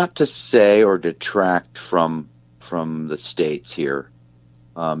 That's not to say or detract from the States here,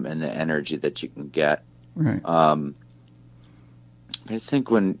 and the energy that you can get. Right. I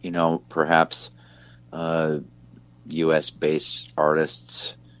think when, perhaps U.S.-based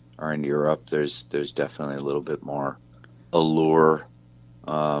artists are in Europe, there's definitely a little bit more allure.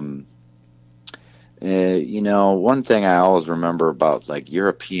 One thing I always remember about like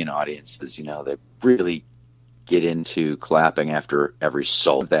European audiences, they really get into clapping after every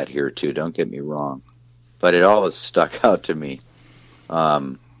solo. That here too, don't get me wrong, but it always stuck out to me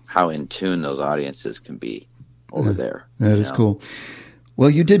how in tune those audiences can be over there. That is cool. Well,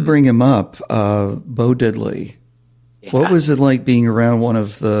 you did bring him up, Bo Diddley. Yeah. What was it like being around one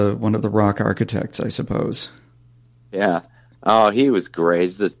of the rock architects, I suppose? Yeah. Oh, he was great.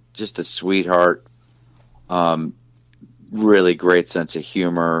 He's just a sweetheart. Really great sense of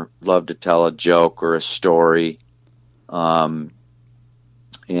humor. Loved to tell a joke or a story. And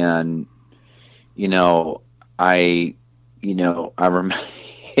I remember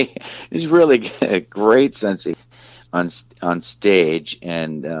he's really a great sense of on stage,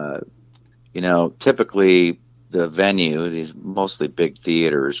 and typically the venue, these mostly big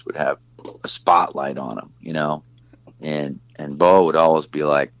theaters, would have a spotlight on them, and Bo would always be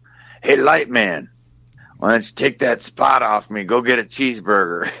like, "Hey, light man, why don't you take that spot off me? Go get a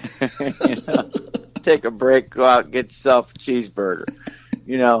cheeseburger." Take a break, go out, get yourself a cheeseburger,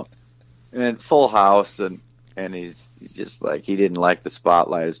 and full house, and he's just like, he didn't like the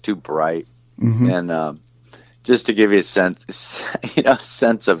spotlight, it's too bright. Mm-hmm. And just to give you a sense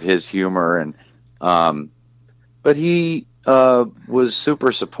of his humor, and but he was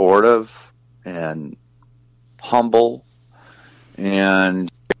super supportive and humble,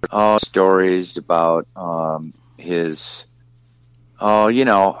 and stories about his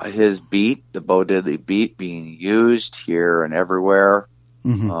beat, the Bo Diddley beat, being used here and everywhere,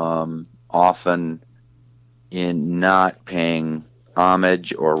 mm-hmm. Often in not paying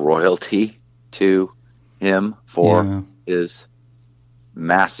homage or royalty to him for his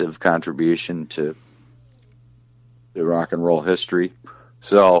massive contribution to the rock and roll history.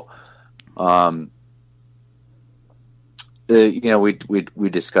 So, we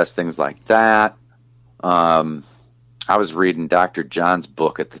discussed things like that. I was reading Dr. John's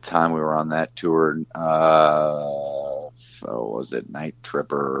book at the time we were on that tour. Was it Night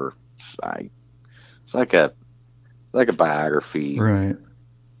Tripper? It's like a biography, right?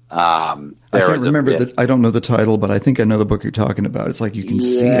 I can't remember I don't know the title, but I think I know the book you're talking about. It's like you can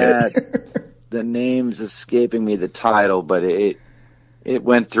see it. The name's escaping me, the title, but it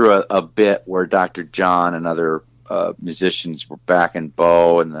went through a bit where Dr. John and other musicians were backing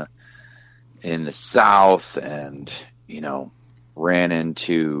Bo in the South, and ran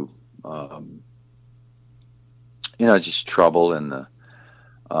into just trouble in the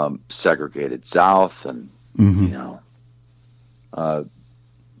segregated South, and mm-hmm.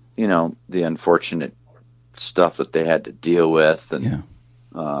 The unfortunate stuff that they had to deal with, and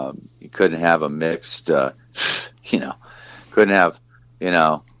you couldn't have a mixed, couldn't have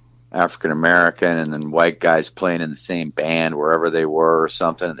African American and then white guys playing in the same band wherever they were or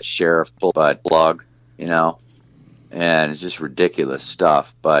something, and the sheriff pulled a plug, and it's just ridiculous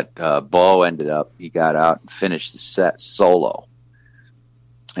stuff. But Bo he got out and finished the set solo,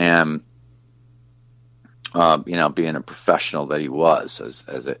 and being a professional that he was,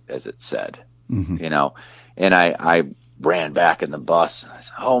 as it said, mm-hmm. And I ran back in the bus, and I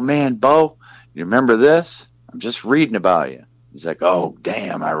said, "Oh man, Bo, you remember this? I'm just reading about you." He's like, "Oh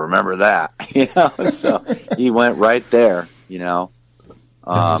damn, I remember that." So he went right there.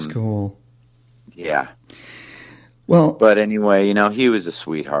 That's cool. Yeah. Well, but anyway, he was a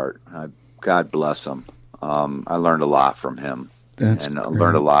sweetheart. God bless him. I learned a lot from him. I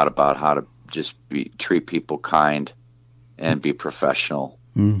learned a lot about how to just treat people kind and be professional.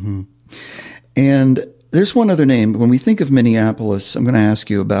 Mm-hmm. And there's one other name. When we think of Minneapolis, I'm going to ask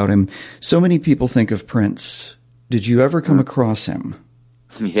you about him. So many people think of Prince. Did you ever come across him?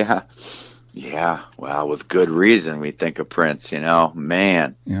 Yeah. Well, with good reason we think of Prince,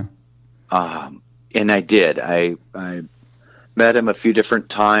 man. Yeah. And I did. I met him a few different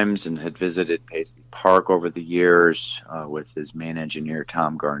times and had visited Paisley Park over the years with his main engineer,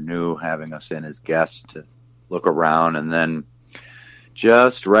 Tom Garneau, having us in as guests to look around. And then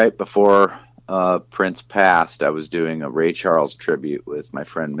just right before Prince passed, I was doing a Ray Charles tribute with my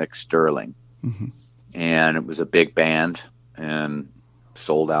friend Mick Sterling. Mm-hmm. And it was a big band and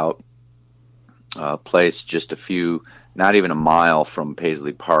sold out. Place just not even a mile from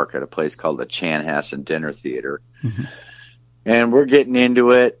Paisley Park, at a place called the Chanhassen Dinner Theater. Mm-hmm. And we're getting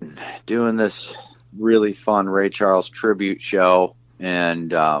into it, and doing this really fun Ray Charles tribute show,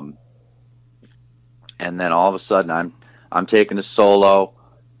 and then all of a sudden I'm taking a solo,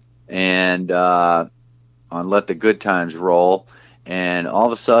 and on Let the Good Times Roll, and all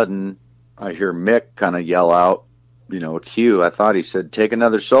of a sudden I hear Mick kind of yell out, a cue. I thought he said, "Take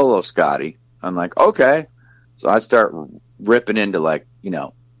another solo, Scotty." I'm like, okay. So I start ripping into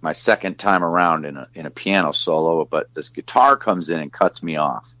my second time around in a piano solo, but this guitar comes in and cuts me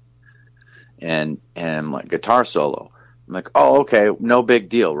off. And I'm like, guitar solo. I'm like, oh, okay, no big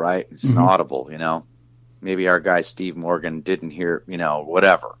deal, right? It's mm-hmm. inaudible, Maybe our guy Steve Morgan didn't hear,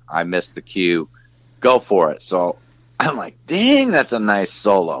 whatever. I missed the cue. Go for it. So I'm like, dang, that's a nice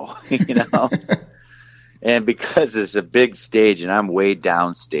solo, And because it's a big stage and I'm way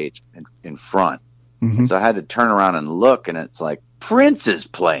downstage in front, mm-hmm. so I had to turn around and look, and it's like Prince is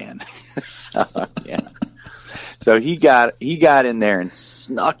playing. So yeah, so he got in there and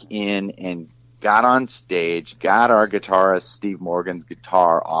snuck in and got on stage, got our guitarist Steve Morgan's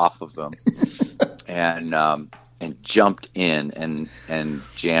guitar off of him, and jumped in and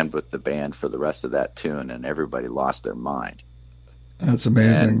jammed with the band for the rest of that tune, and everybody lost their mind. That's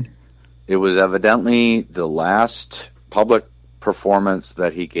amazing. And it was evidently the last public performance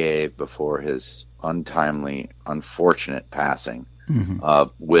that he gave before his untimely, unfortunate passing, mm-hmm.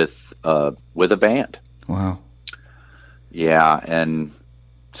 With a band. Wow. Yeah, and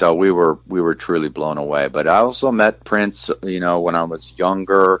so we were truly blown away. But I also met Prince, when I was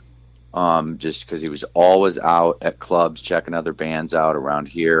younger, just because he was always out at clubs checking other bands out around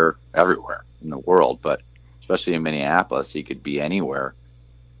here, everywhere in the world, but especially in Minneapolis, he could be anywhere.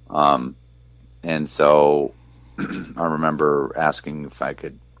 And so I remember asking if I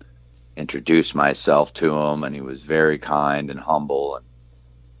could introduce myself to him, and he was very kind and humble. And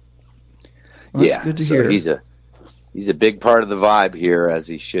well, that's good to hear. He's a big part of the vibe here, as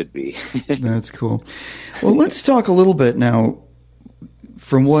he should be. That's cool. Well, let's talk a little bit now.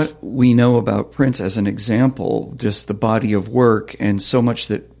 From what we know about Prince as an example, just the body of work and so much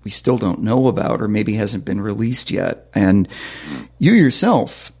that we still don't know about or maybe hasn't been released yet. And you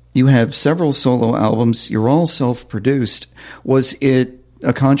yourself, you have several solo albums. You're all self-produced. Was it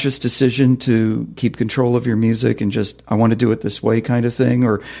a conscious decision to keep control of your music and just, I want to do it this way kind of thing?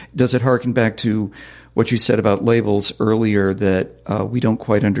 Or does it harken back to what you said about labels earlier, that we don't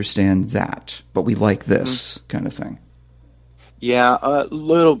quite understand that, but we like this kind of thing? Yeah, a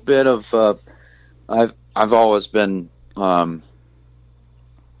little bit of. I've always been, kind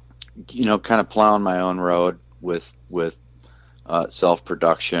of plowing my own road with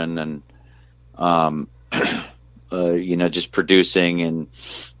self-production and, just producing and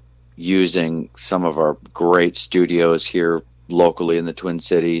using some of our great studios here locally in the Twin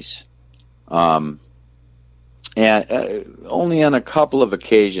Cities. And only on a couple of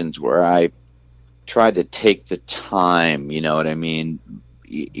occasions where I tried to take the time, you know what I mean,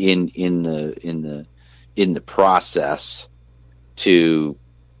 in the process to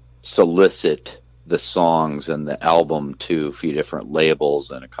solicit the songs and the album to a few different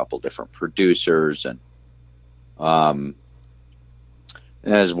labels and a couple different producers. And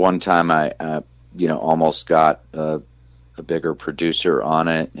as one time I almost got a bigger producer on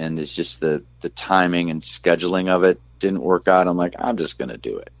it, and it's just the timing and scheduling of it didn't work out. I'm like, I'm just going to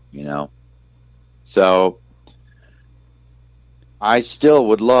do it, So I still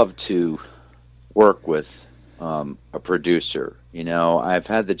would love to work with a producer. I've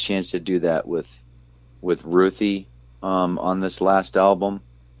had the chance to do that with Ruthie on this last album,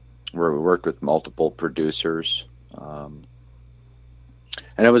 where we worked with multiple producers, and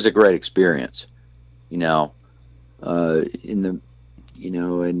it was a great experience. I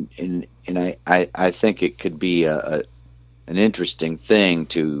think it could be an interesting thing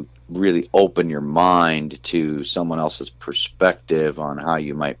to really open your mind to someone else's perspective on how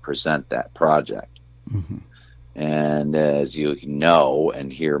you might present that project. Mm-hmm. And as you know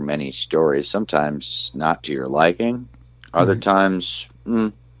and hear many stories, sometimes not to your liking, other times,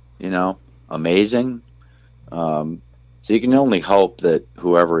 amazing. So you can only hope that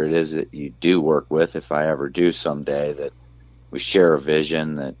whoever it is that you do work with, if I ever do someday, that we share a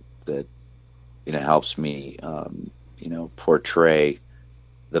vision that helps me, portray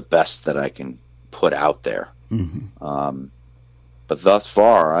the best that I can put out there. Mm-hmm. But thus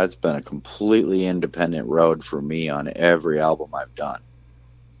far, it's been a completely independent road for me on every album I've done.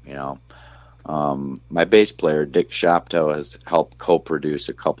 My bass player, Dick Shopto, has helped co-produce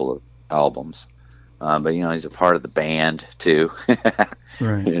a couple of albums. But, he's a part of the band, too.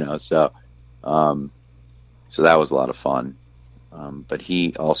 Right. So that was a lot of fun. But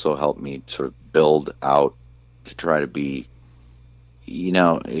he also helped me sort of build out to try to be,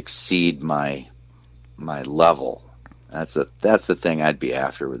 exceed my level. That's the thing I'd be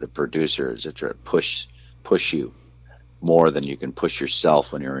after with the producer, is to try to push you more than you can push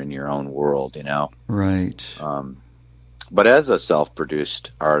yourself when you're in your own world, Right. But as a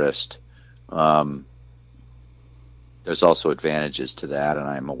self-produced artist, there's also advantages to that, and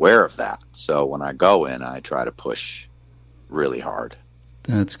I'm aware of that. So when I go in, I try to push really hard.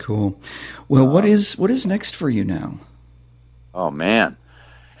 That's cool. Well, what is next for you now? Oh man.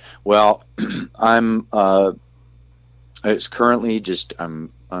 Well, it's currently just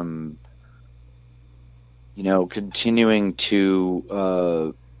I'm continuing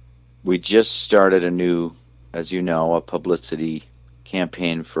to we just started a new, as a publicity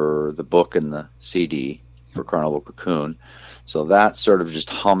campaign for the book and the CD for Carnival Cocoon. So that's sort of just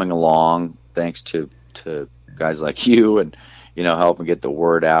humming along, thanks to guys like you and helping get the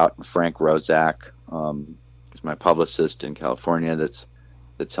word out. And Frank Rozak is my publicist in California that's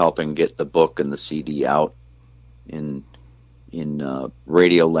helping get the book and the CD out in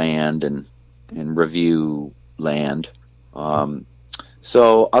radio land and review land.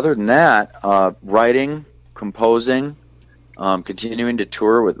 So other than that, writing, composing, continuing to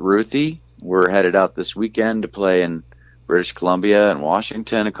tour with Ruthie. We're headed out this weekend to play in British Columbia and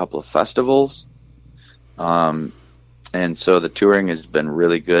Washington, a couple of festivals. And so the touring has been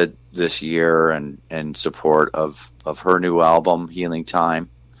really good this year and in support of her new album, Healing Time.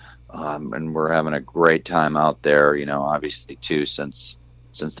 And we're having a great time out there, obviously too, since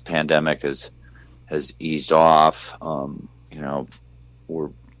the pandemic has eased off.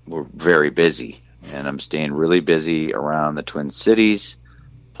 We're very busy, and I'm staying really busy around the Twin Cities,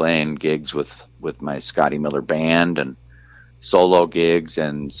 playing gigs with my Scottie Miller band and solo gigs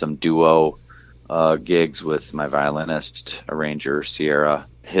and some duo gigs with my violinist arranger Sierra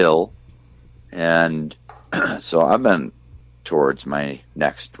Hill. And so I've been towards my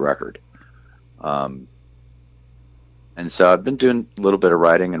next record. And so I've been doing a little bit of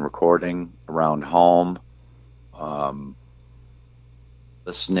writing and recording around home,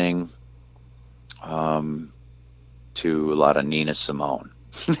 listening to a lot of Nina Simone.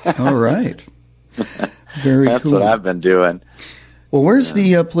 All right. Very That's cool. what I've been doing. Well, where's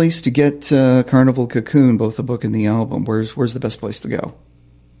the place to get Carnival Cocoon, both the book and the album? Where's the best place to go?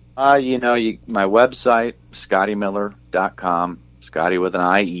 My website, scottiemiller.com, Scottie with an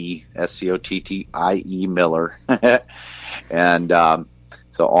I-E, SCOTTIE Miller. And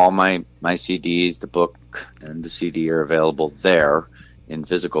so all my CDs, the book and the CD are available there in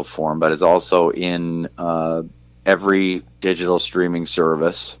physical form, but it's also in every digital streaming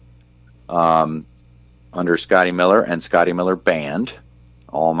service under Scottie Miller and Scottie Miller Band,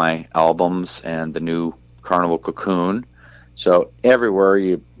 all my albums and the new Carnival Cocoon. So everywhere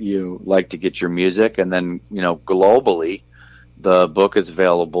you like to get your music, and then globally, the book is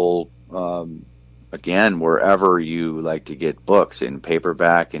available again wherever you like to get books, in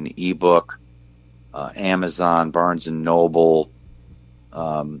paperback and ebook, Amazon, Barnes and Noble.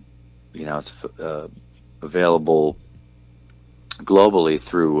 It's available globally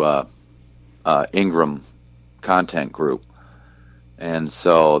through Ingram Content Group, and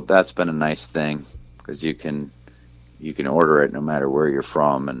so that's been a nice thing because you can order it no matter where you're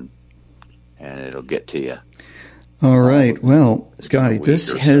from, and it'll get to you. All right. Well, Scottie,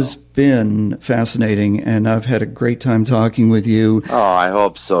 this has been fascinating, and I've had a great time talking with you. Oh, I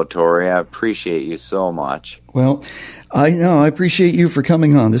hope so, Tori. I appreciate you so much. Well, I know. I appreciate you for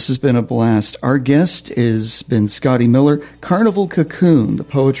coming on. This has been a blast. Our guest has been Scottie Miller, Carnival Cocoon, the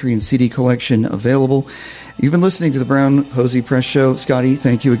poetry and CD collection available. You've been listening to the Brown Posey Press Show. Scottie,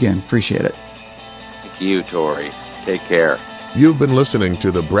 thank you again. Appreciate it. Thank you, Tori. Take care. You've been listening to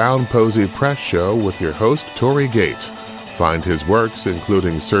the Brown Posey Press Show with your host, Tori Gates. Find his works,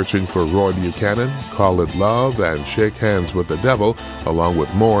 including Searching for Roy Buchanan, Call It Love, and Shake Hands with the Devil, along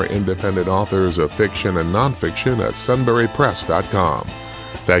with more independent authors of fiction and nonfiction at sunburypress.com.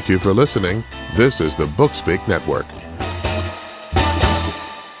 Thank you for listening. This is the Bookspeak Network.